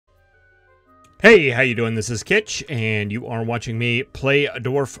Hey, how you doing? This is Kitch, and you are watching me play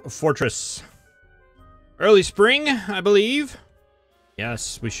Dwarf Fortress. Early spring, I believe.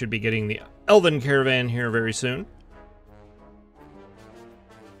 Yes, we should be getting the Elven Caravan here very soon.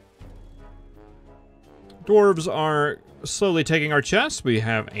 Dwarves are slowly taking our chests. We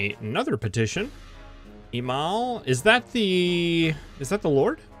have another petition. Emal, is that the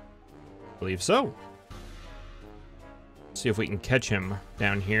Lord? I believe so. See if we can catch him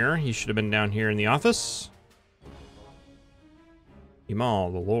down here. He should have been down here in the office.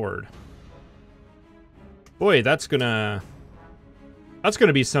 Emal, the Lord. Boy, that's gonna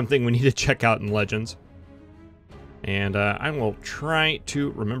be something we need to check out in Legends. And I will try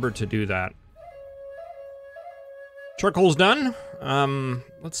to remember to do that. Charcoal's done.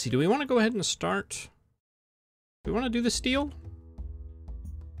 Let's see, do we want to go ahead and start? Do we want to do the steel?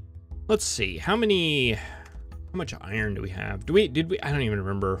 Let's see, how much iron do we have? Did we? I don't even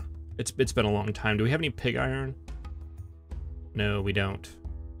remember. It's been a long time. Do we have any pig iron? No, we don't.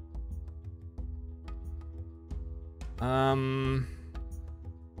 Do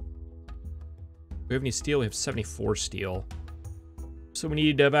we have any steel? We have 74 steel. So we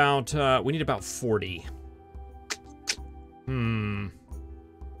need about 40.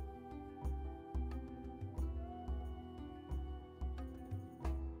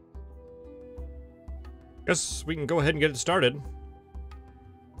 Guess we can go ahead and get it started.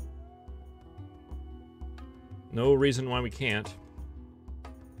 No reason why we can't.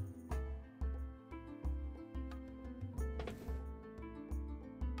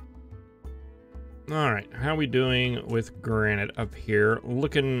 Alright, how are we doing with granite up here?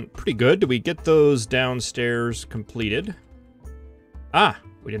 Looking pretty good. Did we get those downstairs completed? Ah,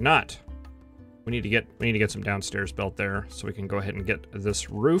 we did not. We need to get some downstairs built there so we can go ahead and get this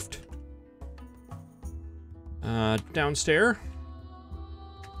roofed. Downstairs.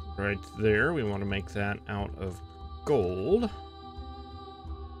 Right there. We want to make that out of gold.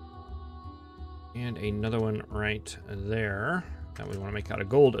 And another one right there that we want to make out of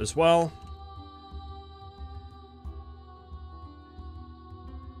gold as well.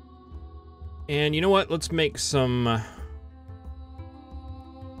 And you know what? Let's make some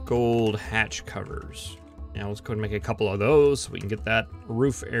gold hatch covers. Now let's go and make a couple of those so we can get that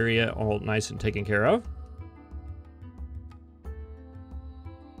roof area all nice and taken care of.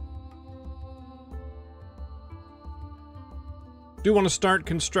 Do want to start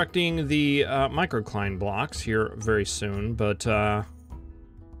constructing the microcline blocks here very soon, but just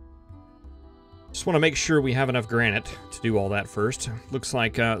want to make sure we have enough granite to do all that first. Looks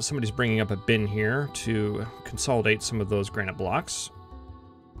like somebody's bringing up a bin here to consolidate some of those granite blocks.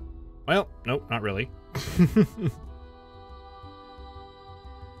 Well, nope, not really.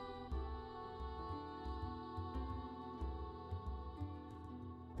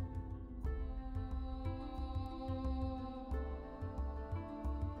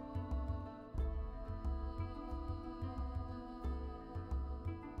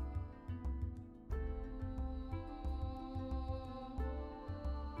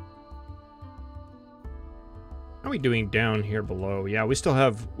 How are we doing down here below? Yeah, we still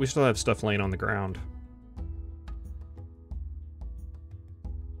have stuff laying on the ground.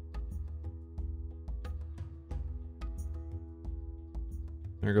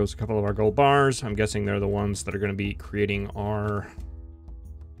 There goes a couple of our gold bars. I'm guessing they're the ones that are going to be creating our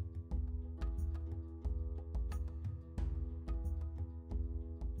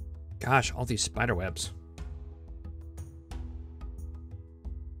gosh, all these spider webs.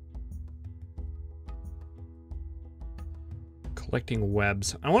 Collecting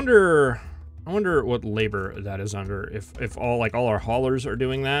webs. I wonder what labor that is under. If all our haulers are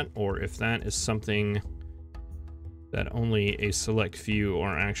doing that, or if that is something that only a select few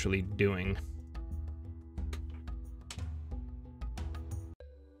are actually doing.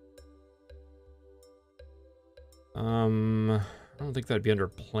 I don't think that'd be under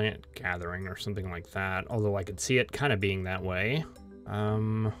plant gathering or something like that, although I could see it kind of being that way.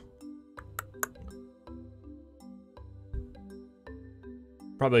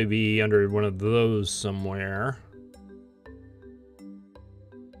 Probably be under one of those somewhere.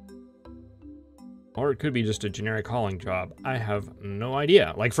 Or it could be just a generic hauling job. I have no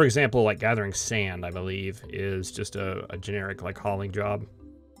idea. Like, for example, like gathering sand, I believe, is just a generic, like, hauling job.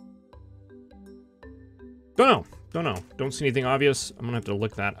 Don't know. Don't see anything obvious. I'm gonna have to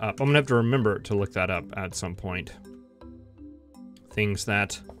look that up. I'm gonna have to remember to look that up at some point. Things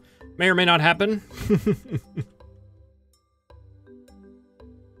that may or may not happen.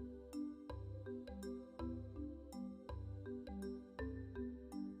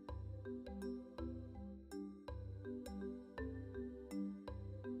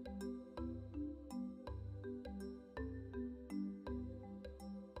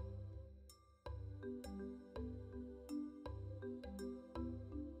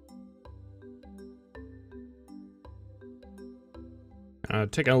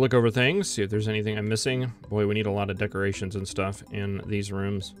 Taking a look over things, see if there's anything I'm missing. Boy, we need a lot of decorations and stuff in these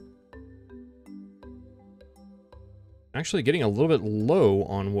rooms. Actually getting a little bit low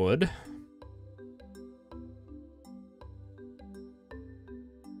on wood.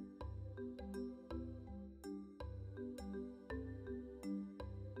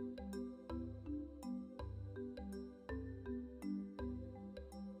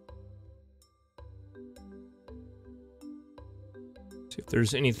 See if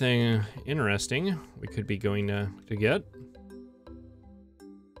there's anything interesting we could be going to get.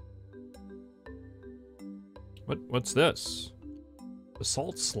 What's this?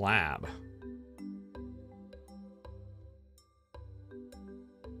 Basalt slab.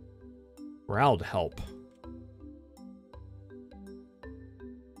 Ground help.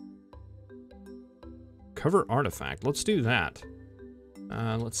 Cover artifact. Let's do that.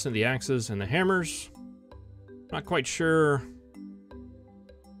 Let's send the axes and the hammers. Not quite sure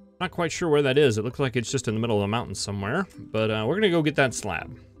where that is. It looks like it's just in the middle of the mountain somewhere. But we're gonna go get that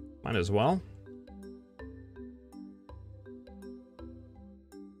slab. Might as well.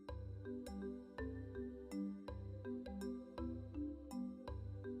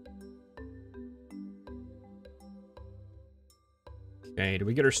 Okay, do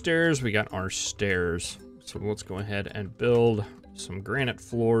we get our stairs? We got our stairs. So let's go ahead and build some granite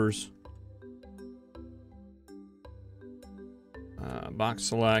floors. Box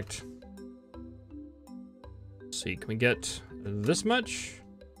select. Let's see, can we get this much?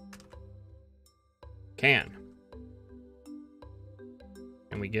 Can.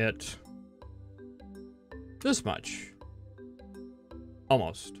 Can we get this much?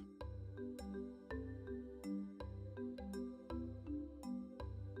 Almost.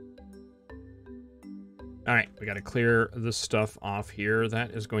 All right, we got to clear this stuff off here.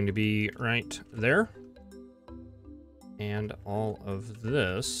 That is going to be right there. And all of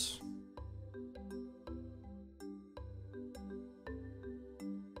this.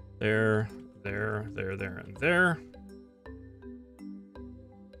 There, and there.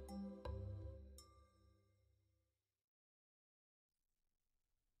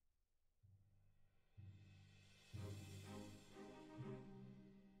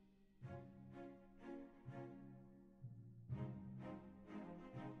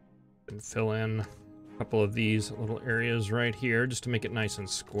 And fill in a couple of these little areas right here just to make it nice and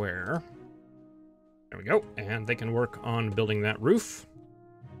square. There we go. And they can work on building that roof.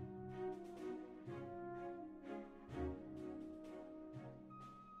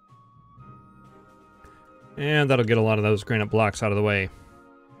 And that'll get a lot of those granite blocks out of the way.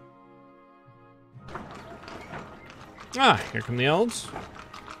 Ah, here come the elves.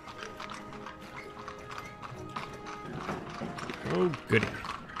 Oh, goody.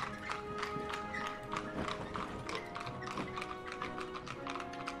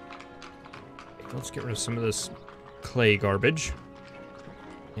 Let's get rid of some of this clay garbage.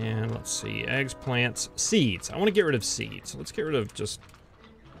 And let's see, eggs, plants, seeds. I want to get rid of seeds. Let's get rid of just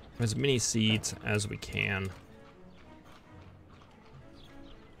as many seeds as we can.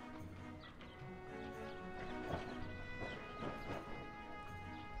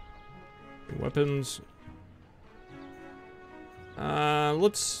 Weapons.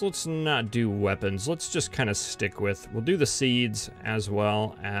 Let's not do weapons. Let's just kind of stick with. We'll do the seeds as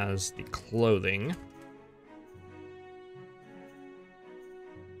well as the clothing.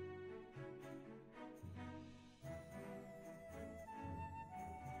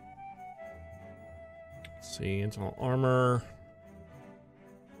 Let's see, it's all armor.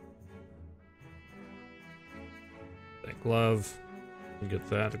 That glove. Get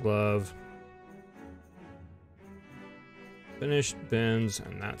that glove. Finished bins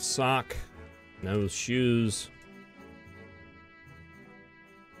and that sock. No shoes.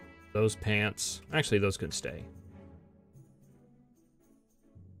 Those pants. Actually, those could stay.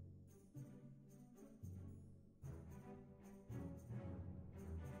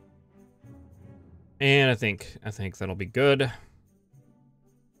 And I think that'll be good.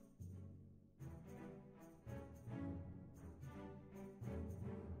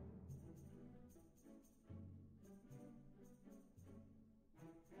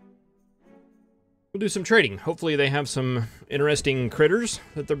 We'll do some trading. Hopefully they have some interesting critters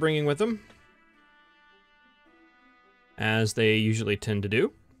that they're bringing with them, as they usually tend to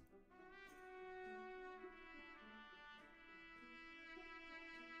do.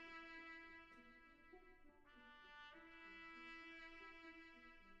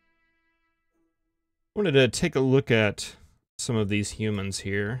 I wanted to take a look at some of these humans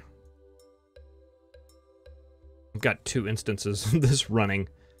here. I've got 2 instances of this running.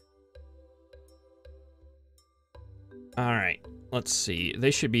 All right, let's see.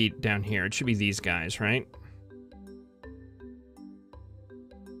 They should be down here. It should be these guys, right?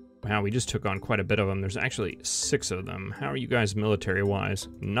 Wow, we just took on quite a bit of them. There's actually 6 of them. How are you guys military-wise?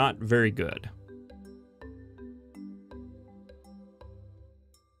 Not very good.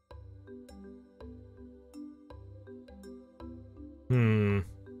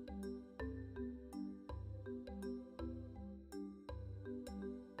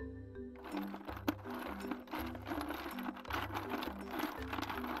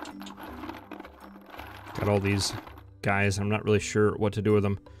 Got all these guys. I'm not really sure what to do with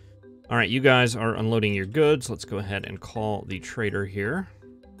them. All right, you guys are unloading your goods. Let's go ahead and call the trader here.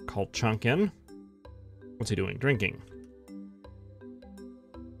 Call Chunkin. What's he doing? Drinking.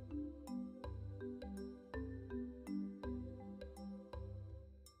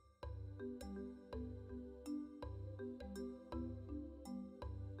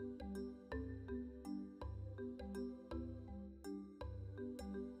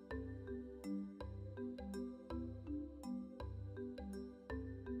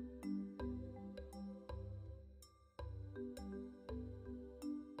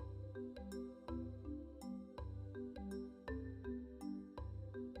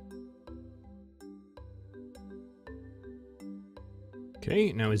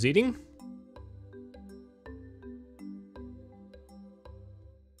 Okay, now he's eating.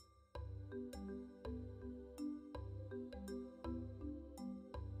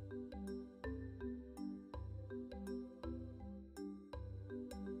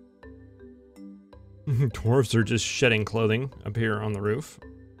 Dwarves are just shedding clothing up here on the roof.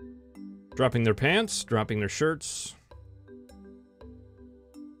 Dropping their pants, dropping their shirts.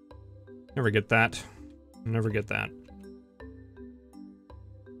 Never get that. Never get that.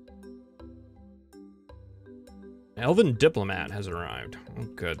 Elven diplomat has arrived. Oh,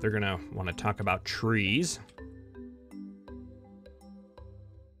 good. They're gonna want to talk about trees.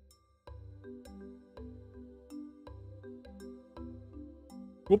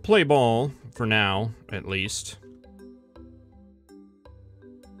 We'll play ball for now, at least.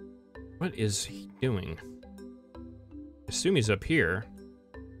 What is he doing? I assume he's up here.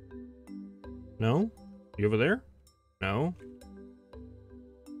 No? You over there? No?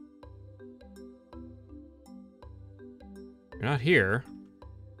 You're not here.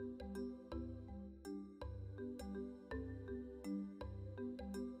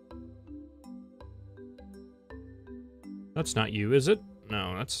 That's not you, is it?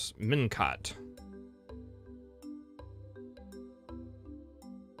 No, that's Mincott.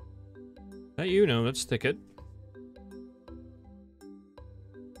 That you? No, that's Thicket.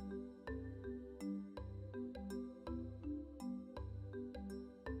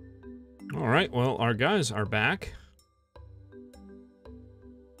 Alright, well, our guys are back.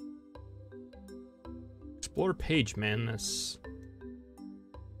 Explore page madness.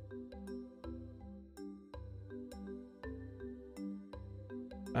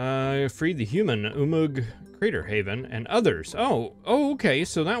 Freed the human, Umug Crater Haven, and others. Oh, okay,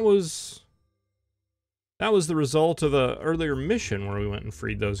 so that was the result of a earlier mission where we went and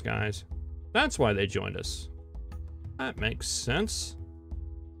freed those guys. That's why they joined us. That makes sense.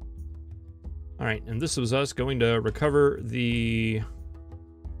 Alright, and this was us going to recover the...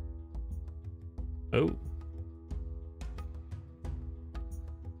 Oh.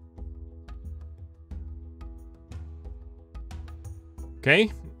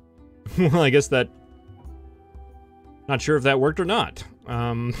 Okay. Well, I guess that... Not sure if that worked or not.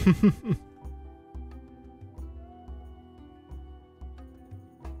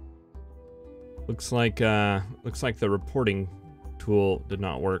 Looks like the reporting tool did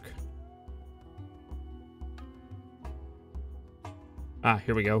not work. Ah,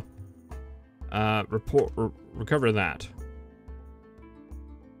 here we go. Recover that.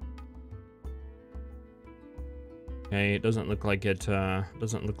 Okay, it doesn't look like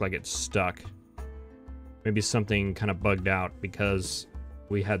it's stuck. Maybe something kind of bugged out because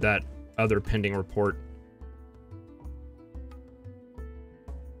we had that other pending report.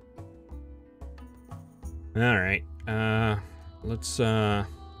 All right, let's we'll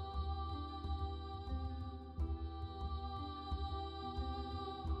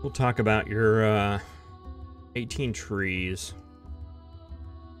talk about your 18 trees.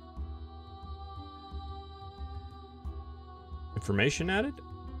 Information added?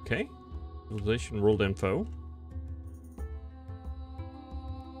 Okay. Civilization world info.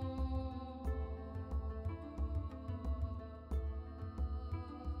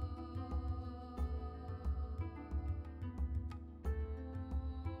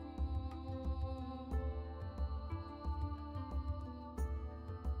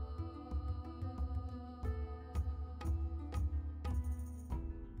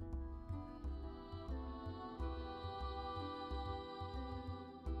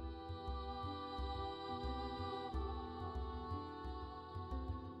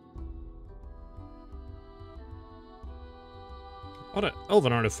 A lot of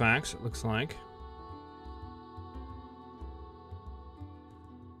elven artifacts, it looks like.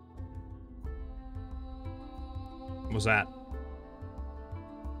 What was that?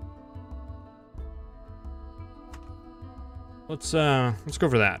 Let's go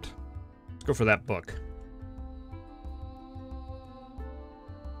for that. Let's go for that book.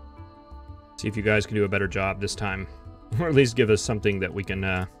 See if you guys can do a better job this time. Or at least give us something that we can,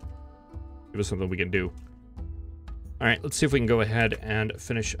 do. Alright, let's see if we can go ahead and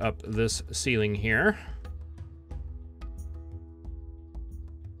finish up this ceiling here.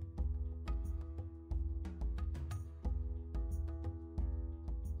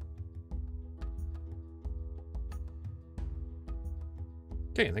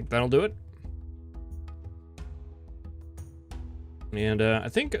 Okay, I think that'll do it. And I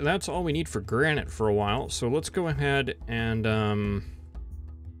think that's all we need for granite for a while. So let's go ahead and,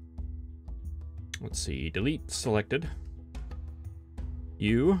 let's see, delete selected.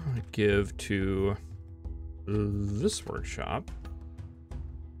 You give to this workshop.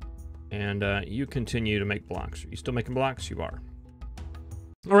 And you continue to make blocks. Are you still making blocks? You are.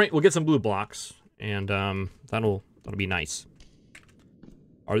 All right, we'll get some blue blocks. And that'll be nice.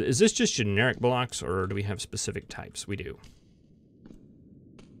 Is this just generic blocks, or do we have specific types? We do.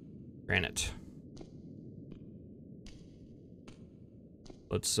 Granite.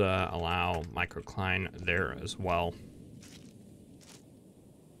 Let's allow microcline there as well.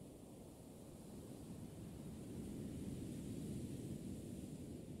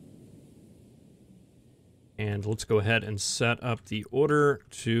 And let's go ahead and set up the order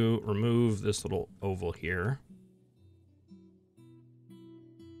to remove this little oval here.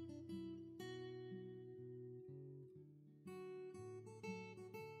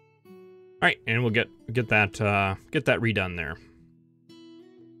 All right, and we'll get that redone there.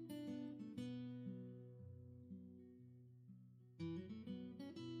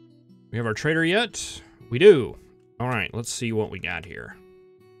 We have our trader yet? We do. All right, let's see what we got here.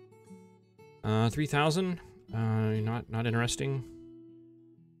 3,000. Not interesting.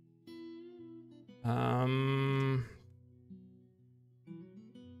 Mountain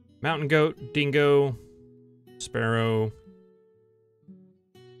goat, dingo, sparrow.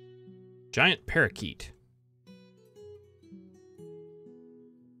 Giant parakeet.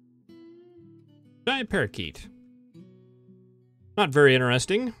 Giant parakeet. Not very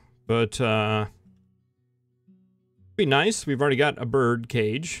interesting, but be nice. We've already got a bird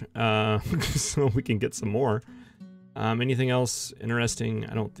cage, so we can get some more. Anything else interesting?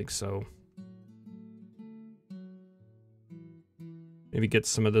 I don't think so. Maybe get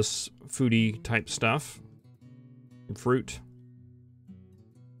some of this foodie type stuff. Fruit.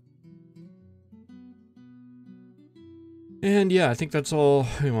 And yeah, I think that's all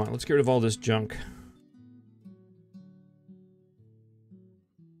we want. Let's get rid of all this junk.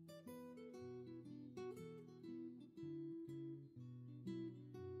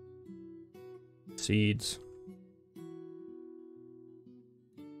 Seeds.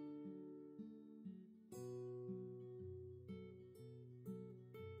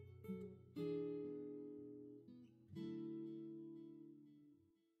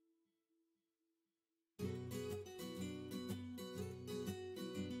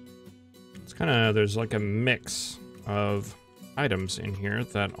 There's like a mix of items in here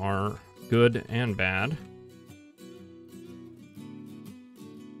that are good and bad.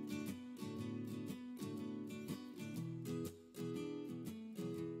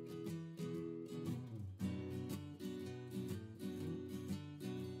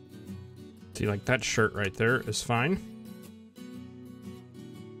 See, like that shirt right there is fine.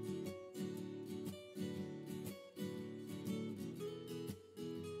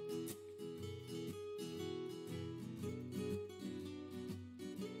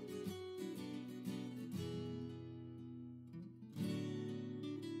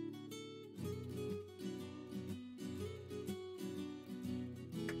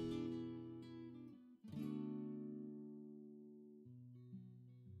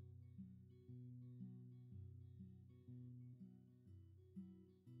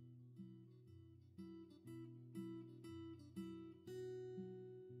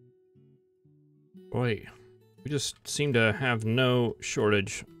 Boy, we just seem to have no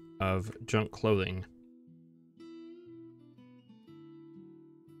shortage of junk clothing.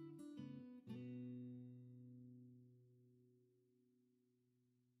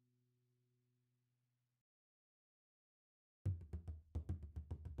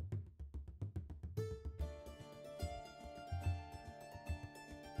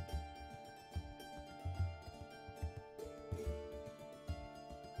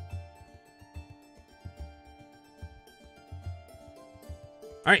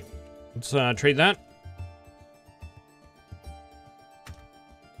 All right, let's trade that.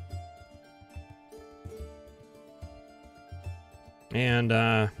 And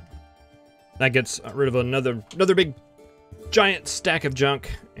that gets rid of another big giant stack of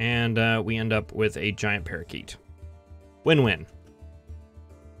junk, and we end up with a giant parakeet. Win-win.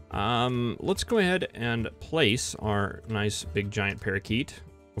 Let's go ahead and place our nice big giant parakeet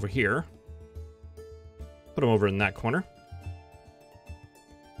over here. Put him over in that corner.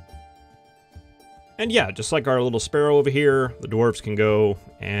 And yeah, just like our little sparrow over here, the dwarves can go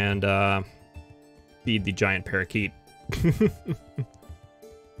and feed the giant parakeet.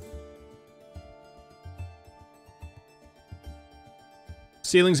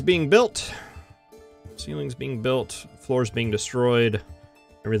 Ceilings being built. Ceilings being built. Floors being destroyed.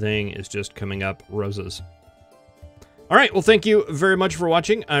 Everything is just coming up roses. All right, well, thank you very much for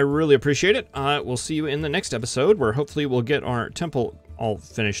watching. I really appreciate it. We'll see you in the next episode, where hopefully we'll get our temple all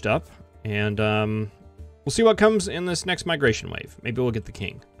finished up. And we'll see what comes in this next migration wave. Maybe we'll get the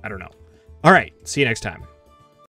king. I don't know. All right, see you next time.